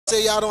tell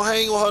y'all don't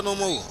hang with her no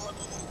more.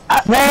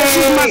 Man,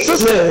 she's my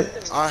sister.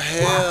 Oh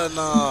hell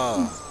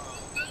nah.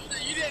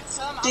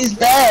 She's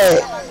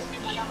bad.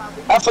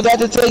 I forgot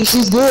to tell you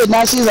she's good.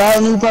 Now she's a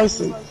whole new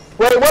person.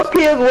 Wait, what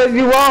pills was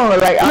you on?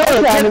 Like, I'm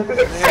trying to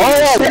figure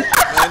Man,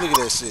 look at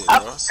that shit, bro.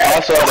 I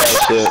saw that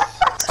shit.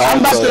 I'm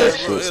about to,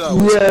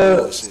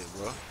 Shit,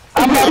 bro.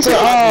 I'm about to, I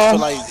feel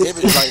like they be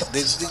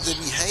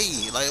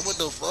hating. Like, what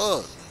the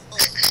fuck?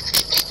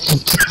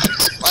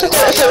 Like,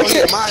 why y'all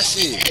hit my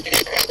shit?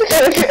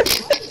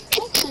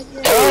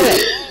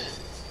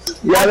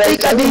 I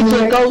think I need to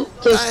go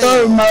to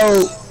story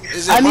mode.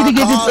 I need to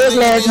get this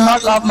ugly ass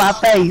mark off my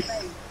face.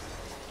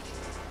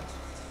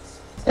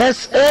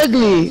 That's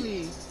ugly.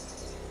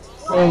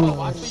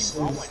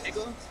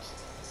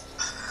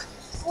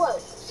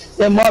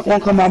 That mark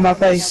won't come out my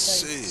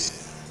face. Shit.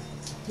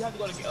 You have to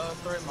go to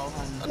story mode,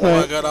 honey. I know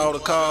I got all the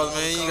calls,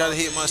 man. You ain't gotta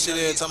hit my shit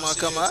every time I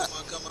come out.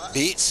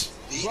 Bitch.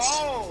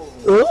 Bro!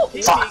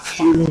 Fuck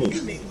you.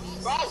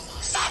 Bro,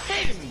 stop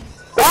hitting me!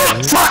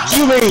 Fuck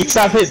you, man.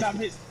 Stop it.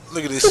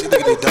 Look at this shit.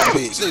 Look at that dumb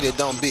bitch. Look at that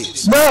dumb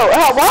bitch. Bro,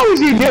 why would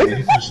you do that?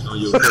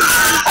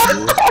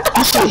 I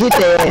should hit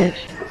that ass.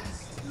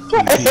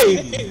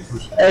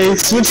 Hey,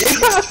 switch it.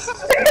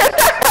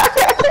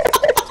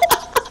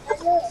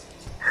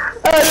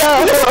 Oh no!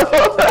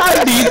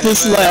 I need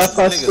this laugh.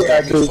 I swear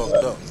I do.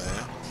 Fucked up,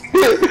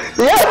 man.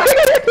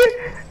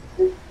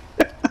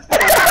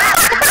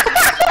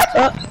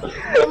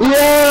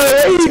 Yo,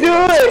 what you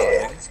doing?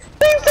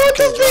 He's so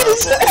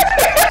confused.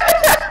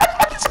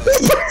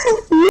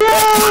 Yo,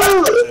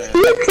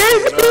 you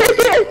can't do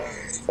it.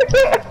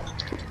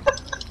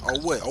 Oh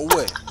what? Oh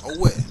what? Oh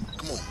what?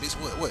 Come on, bitch.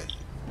 What?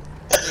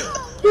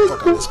 Yeah.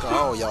 Fuck out this car.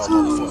 All y'all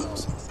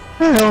motherfuckers.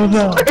 Hell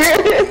no.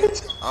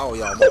 All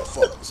y'all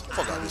motherfuckers.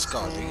 Fuck out this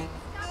car, nigga.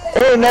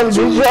 Ain't never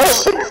do that.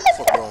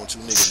 Fuck wrong with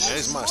you niggas, man.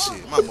 It's my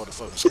shit. My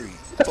motherfucking street.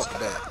 Fuck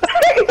that.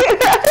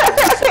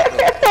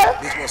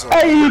 Bitch, what's up?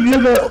 Hey, you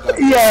nigga.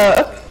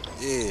 Yeah.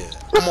 Yeah.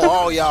 Come on,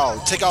 all y'all.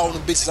 Take all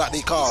them bitches out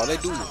their car. They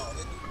do it.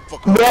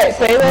 Fuck off. Right,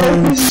 say that.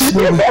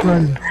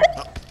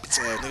 Bitch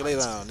ass, nigga, lay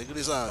down. Nigga,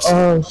 this our shit.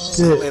 Oh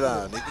shit. Lay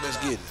down, nigga. Let's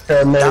get it.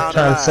 That man Down the trying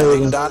to line, say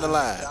nigga. Down the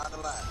line.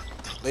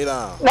 Lay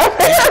down. He trying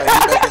to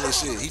get back in this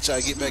shit. He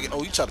trying to get back in.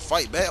 Oh, you trying to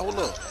fight back? Hold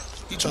up.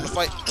 He trying to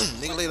fight.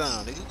 Nigga, lay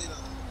down, nigga.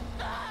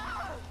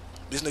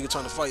 This nigga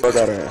trying to fight back.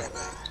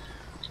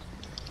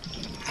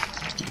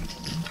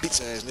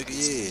 Bitch ass nigga,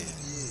 yeah.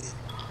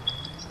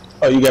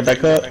 Oh, you got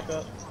back up?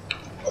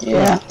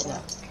 Yeah.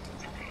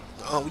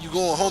 Where you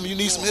going home? You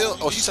need some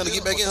help? Oh, she's trying to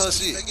get back in her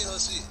shit.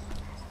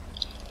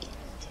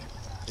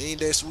 Ain't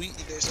that sweet?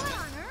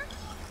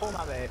 Oh,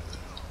 my bad.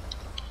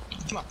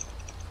 Come on.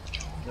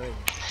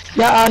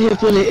 Y'all out here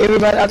pulling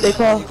everybody out their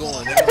car? Where you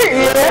going, nigga?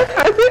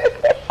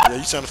 Yeah,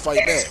 you trying to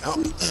fight back? Huh?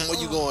 Where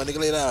you going, nigga?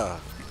 Lay down.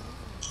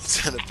 You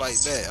trying to fight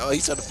back? Oh, he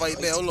trying to fight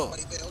back. Hold on.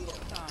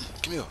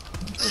 Come here.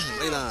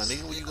 Lay down,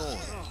 nigga. Where you going?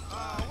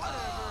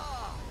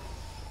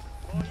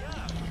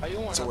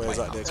 So where's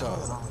out there car?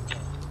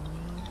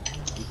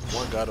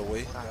 One got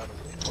away.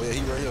 Oh yeah,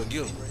 he right here.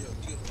 Get him.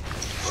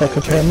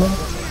 Second camera?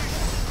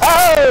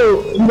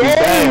 Oh,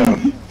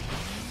 man.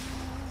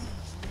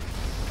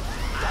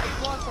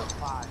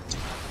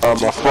 Oh,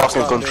 my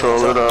fucking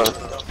controller done.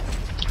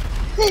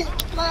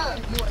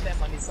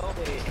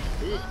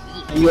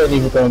 You ain't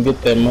even gonna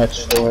get that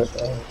much for it.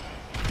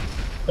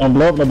 Don't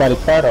blow up nobody's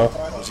car off.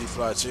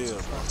 G-Fly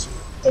chill.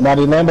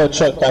 Nobody Lambo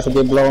truck about to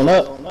get blown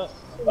up.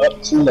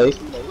 Up too late.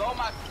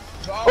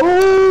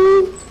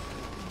 Ooh.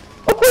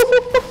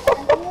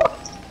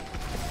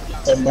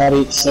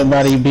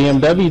 Somebody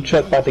BMW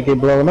truck about to get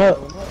blown up.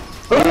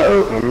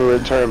 Let me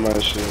return my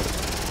shit.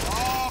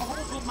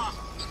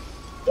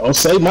 Don't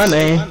say my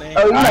name.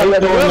 Oh, you know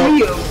what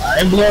I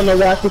ain't blowing no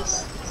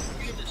rockets.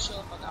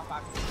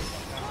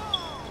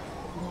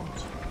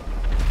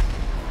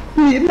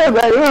 You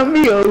nobody want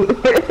me over.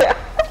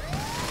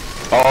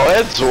 Oh,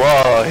 it's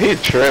wild. He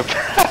tripped.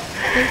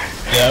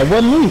 Yeah, it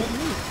wasn't me.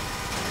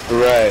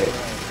 Right.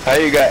 How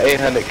you got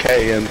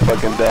 800k in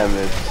fucking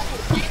damage?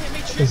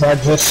 Cause I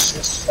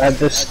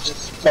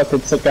just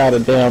fucking took out a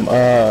damn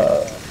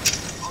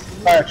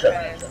fire truck.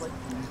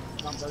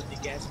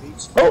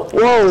 Oh,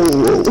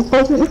 whoa.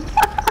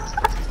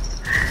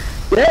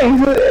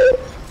 Dang.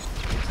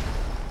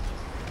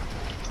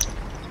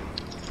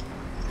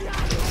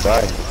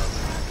 Sorry.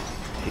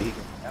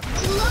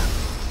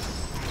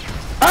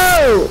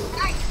 Oh!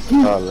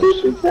 Oh, What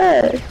you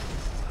say?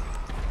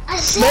 I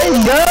said Let's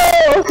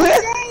it. go!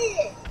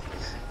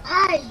 I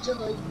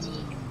enjoyed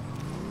it.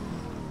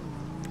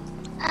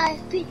 I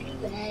pity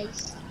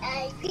rice.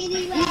 I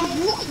pity rice.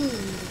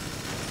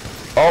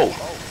 Oh.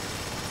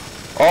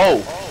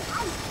 Oh.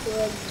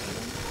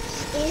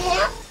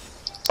 Yeah.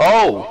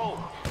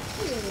 Oh.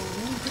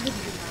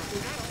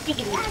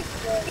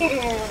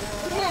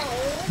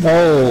 No,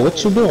 what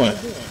you doing?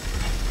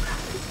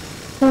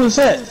 Who is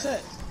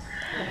that?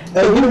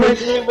 Hey, you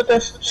ready me with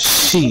that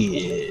shit?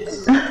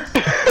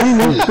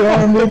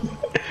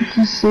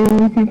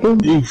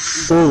 You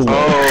fool. Oh,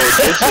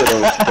 this shit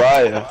on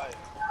fire.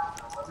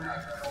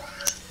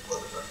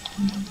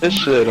 This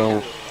shit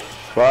on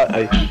spot.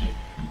 Hey.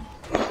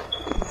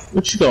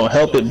 What you gonna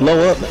help it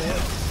blow up?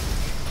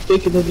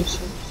 Thinking of this.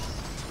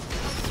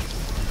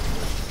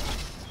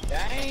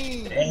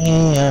 Dang.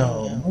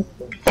 Damn.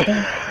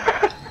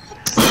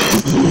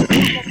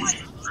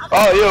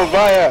 Oh, yo,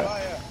 Vaya.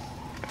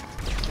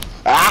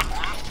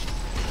 Ah.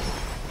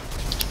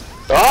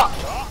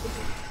 Ah.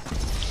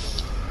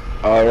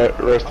 Alright,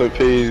 rest in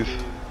peace.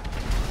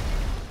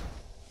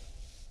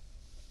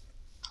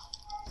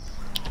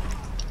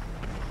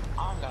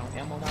 I don't got no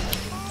ammo down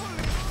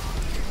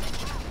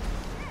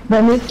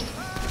Mommy,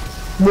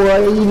 boy,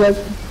 you like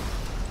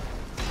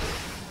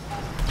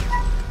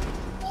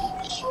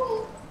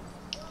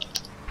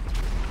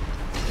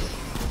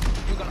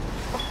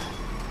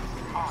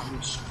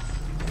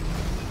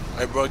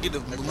Hey, bro,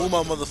 move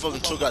my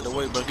motherfucking truck out the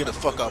way, bro. Get the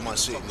fuck out my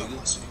shit,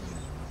 nigga.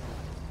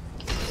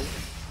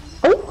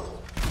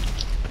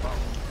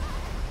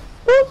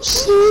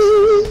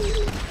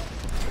 Oopsie.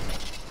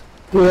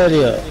 Where are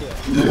you?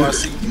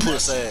 NYC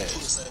puss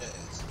ass.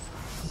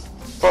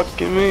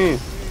 Fucking me.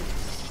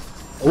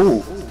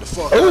 Ooh. The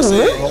fuck I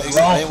said,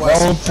 nigga.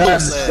 NYC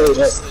puss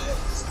ass.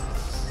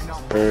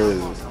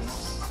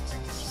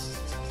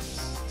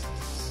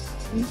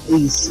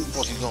 Easy.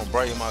 Fuck you gonna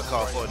break my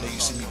car for, nigga? You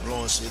see me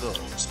blowing shit up.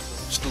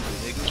 Stupid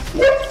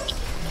nigga.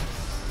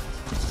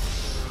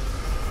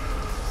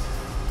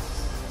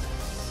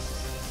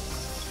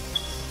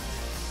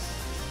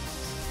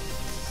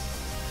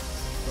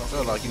 I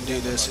felt like you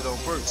did that shit on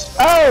purpose.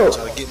 oh,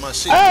 Try to get my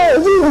shit.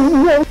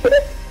 oh,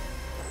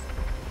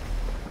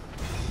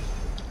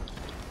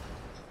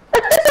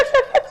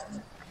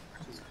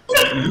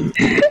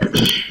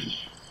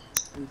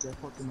 that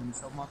fucking money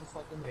so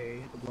motherfucking day.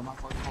 You have to blow my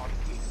fucking heart.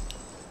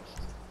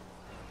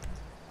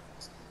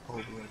 Oh,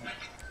 boy.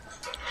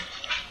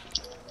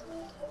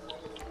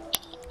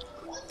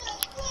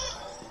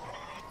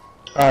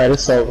 Alright,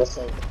 it's over.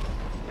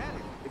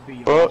 It be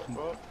your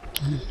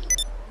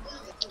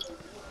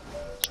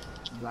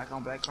black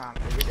on black crime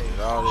every day.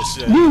 All this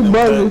shit. You I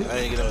bugging.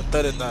 ain't get a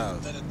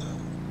 30,000.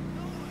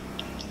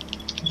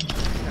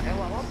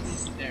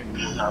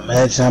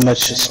 Imagine how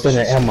much you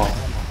spending ammo.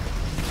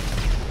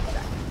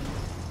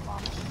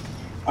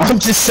 I'm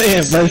just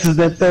saying versus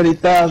that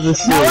 30,000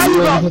 shit.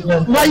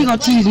 now why you gonna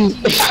tease me?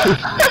 This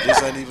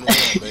ain't even the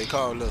one, man.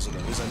 Call Lester though.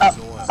 This ain't even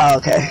the one. Oh,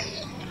 okay.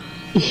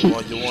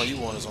 The one you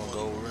want is on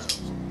go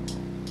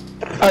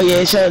around. Oh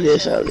yeah, show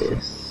this.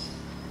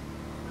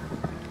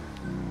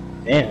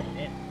 Damn.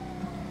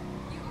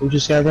 Who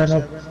just got run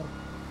up?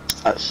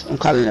 I'm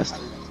calling this.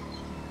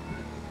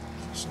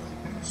 So,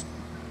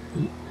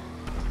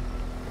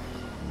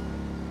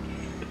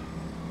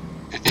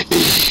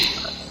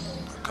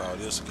 I call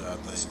this guy, I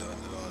think,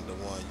 the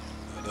one.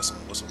 That's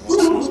what's a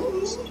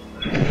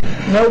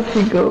one. No,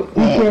 Chico,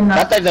 you I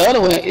cannot. think the other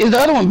one is the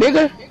other one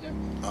bigger.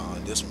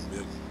 This one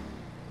big.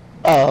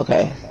 Oh,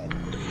 okay.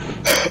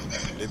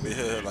 They be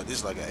here like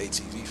this, like an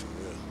ATV for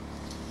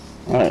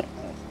real. Alright.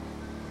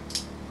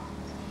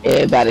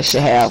 Everybody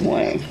should have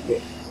one.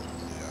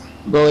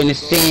 Go in the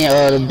sand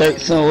or the dirt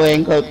somewhere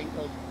and go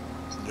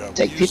Yeah,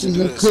 take we used to pictures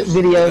do and that clip shit.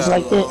 We videos got,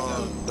 like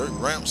that. Dirt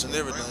ramps and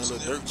everything, little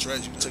dirt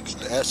tracks. You can take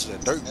the ass of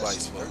that dirt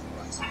bikes for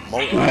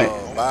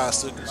Right.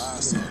 bicycles.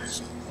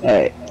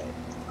 Alright.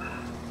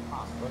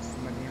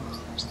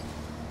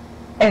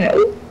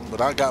 And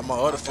But I got my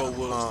other four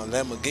wheel on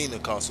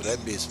Lamborghini car, so that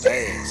bitch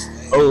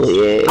fast. Oh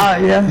yeah.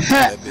 oh yeah.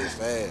 That bitch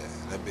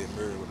fast. That bitch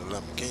mirrored with the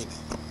Lamborghini.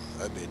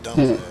 That bitch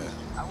dumb fast.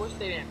 I wish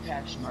they didn't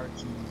patch merch.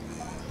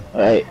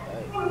 Alright.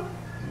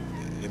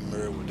 It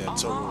mirrored with that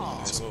Toro.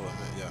 That's all, man.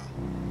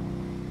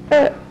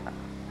 Yeah.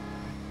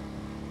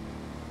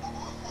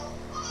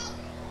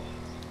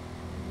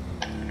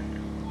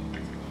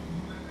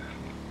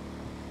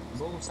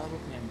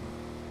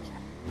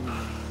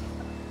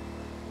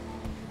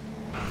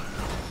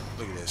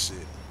 Look at that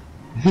shit.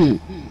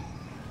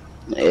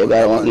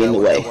 Everybody want to get in the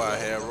way. That's why I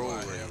had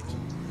road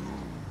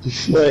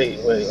rage. Wait,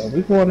 are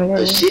we going the right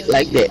way? Shit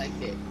like that.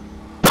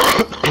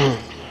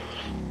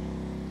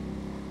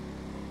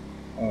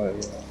 Oh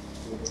yeah.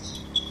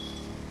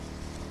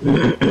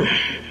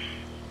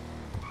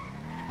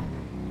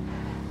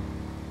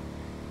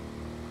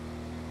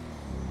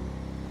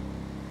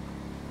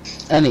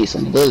 I need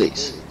some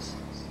bullets.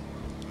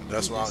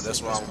 That's why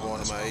I'm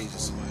going to my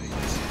agency.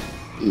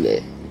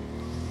 Yeah.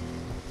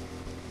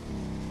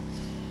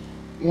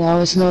 You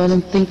always know what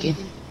I'm thinking.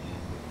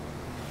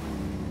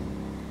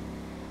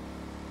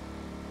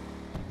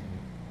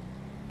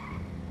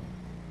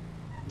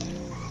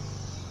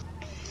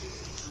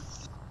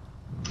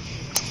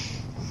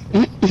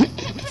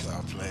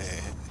 Stop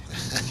playing.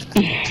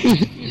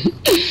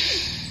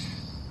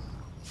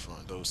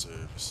 Front door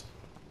service.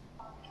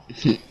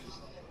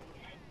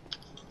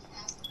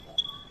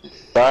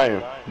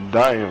 Damn.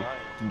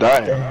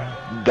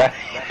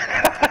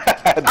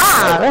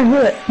 Ah, that's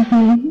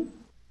good.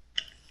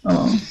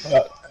 Oh,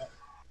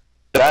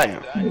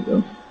 Damn. there you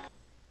go.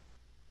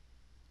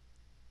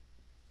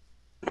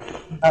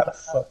 How the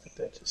fuck did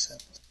that just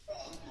happen?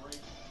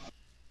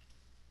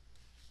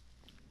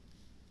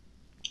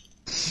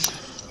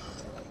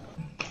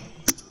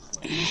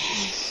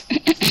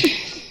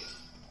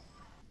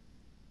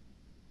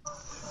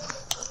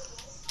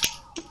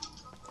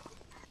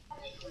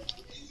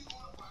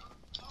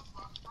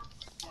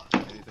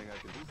 Anything I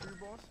can do for you,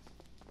 boss?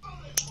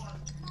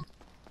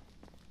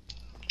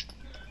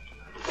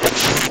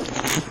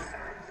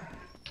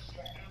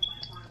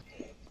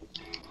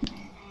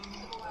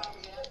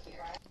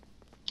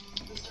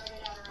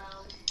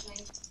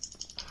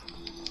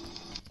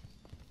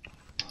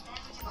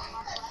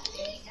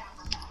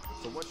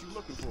 So what you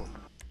looking for?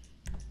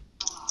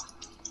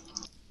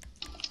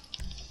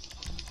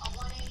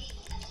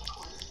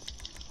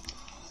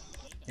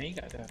 Yeah, you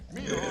got that.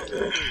 Me the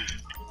hardcore dude.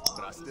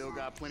 But I still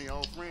got plenty of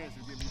old friends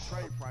who give me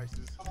trade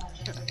prices.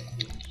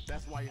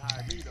 That's why you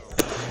hired me, though.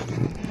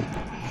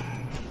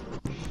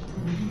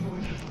 Need any more?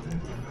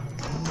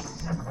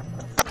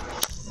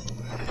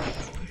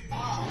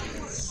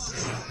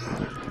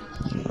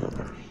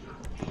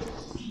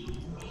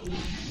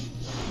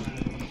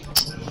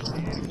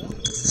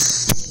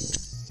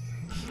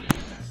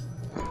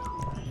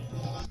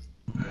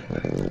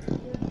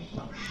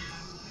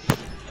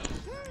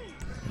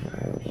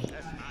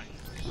 That's nice.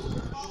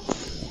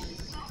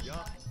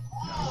 Yup.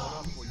 Gotta load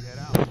up before you head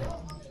out.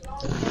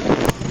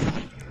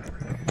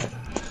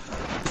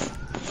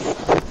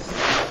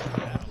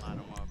 That'll line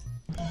 'em up.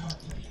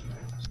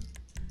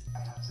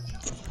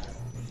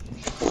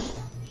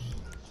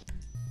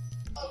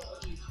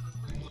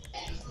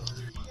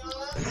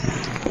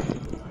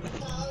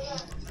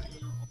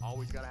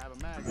 Always gotta have a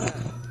mag in that.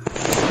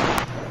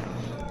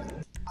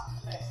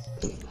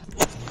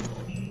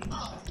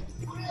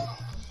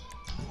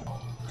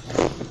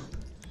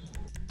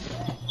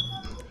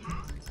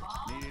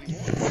 Need any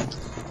more?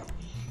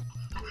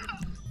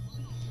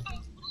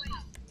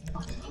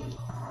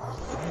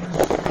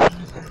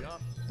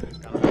 Yup.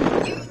 Gotta load up before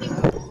you head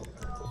out.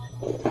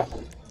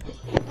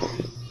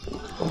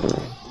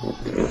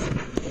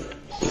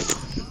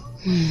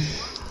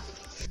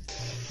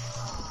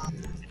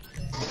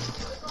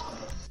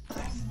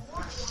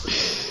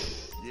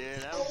 Yeah,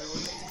 that'll do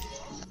it.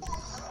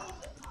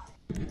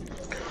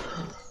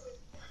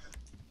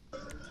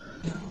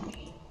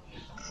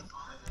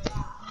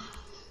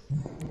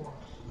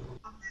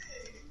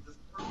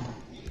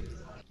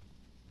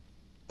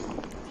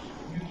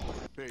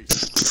 Peace.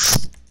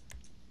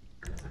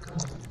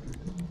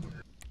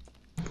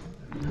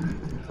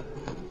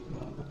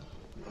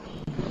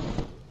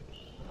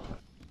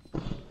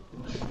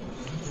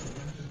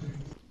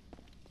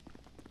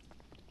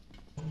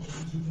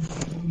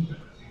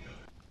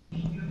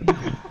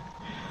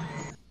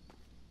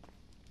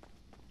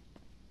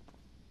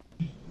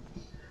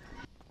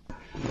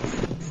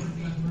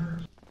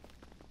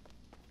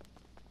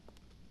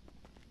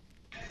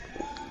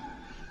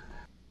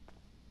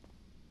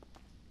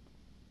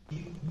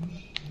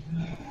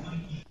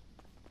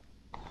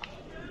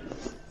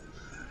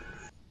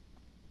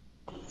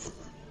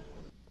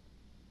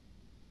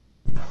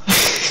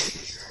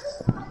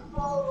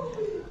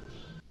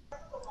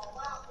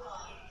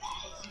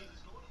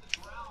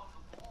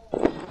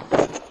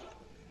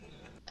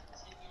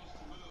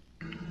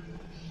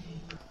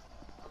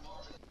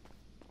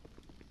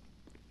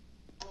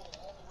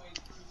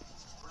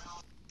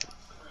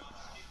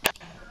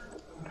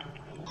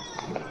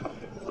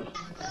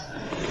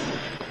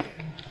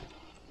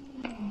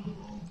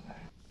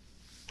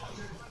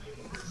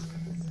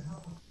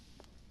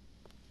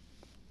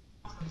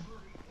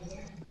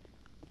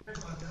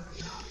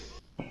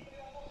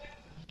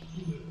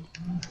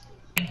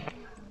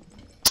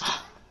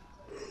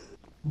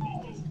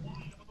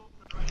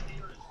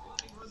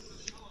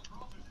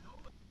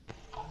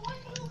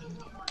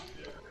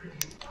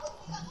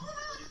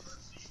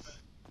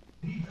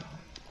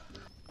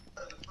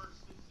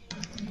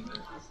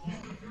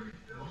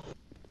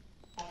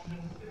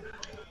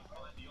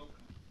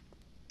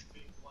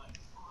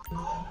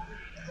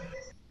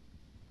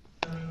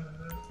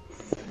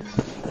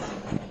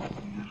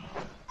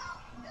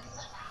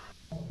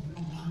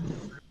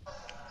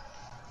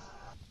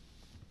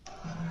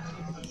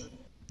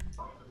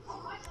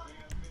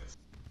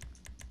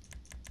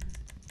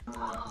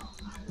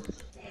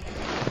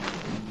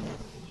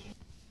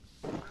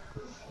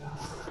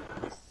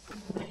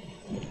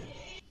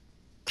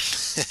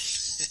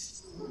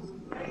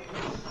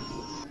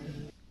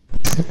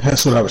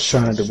 That's what I was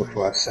trying to do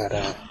before I sat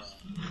down.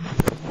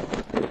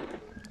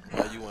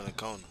 Why you want a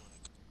corner?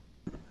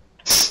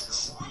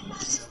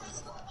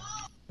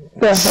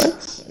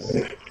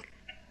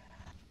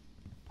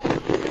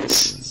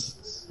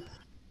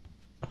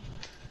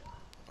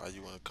 Why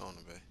you want a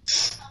corner, babe?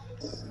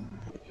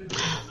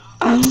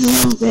 I don't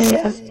know,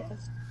 babe.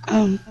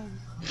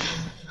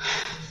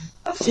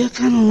 I feel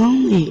kind of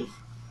lonely.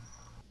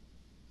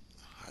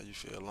 How you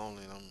feel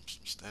lonely and I'm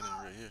standing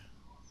right here?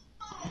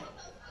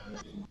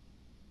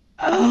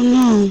 I don't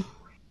know.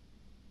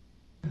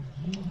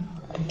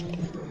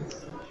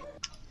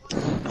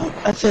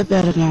 I feel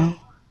better now.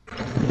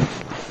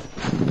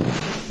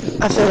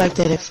 I feel like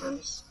that at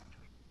first.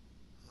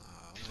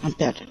 I'm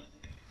better.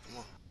 Come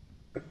on.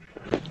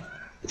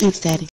 Thanks, Daddy.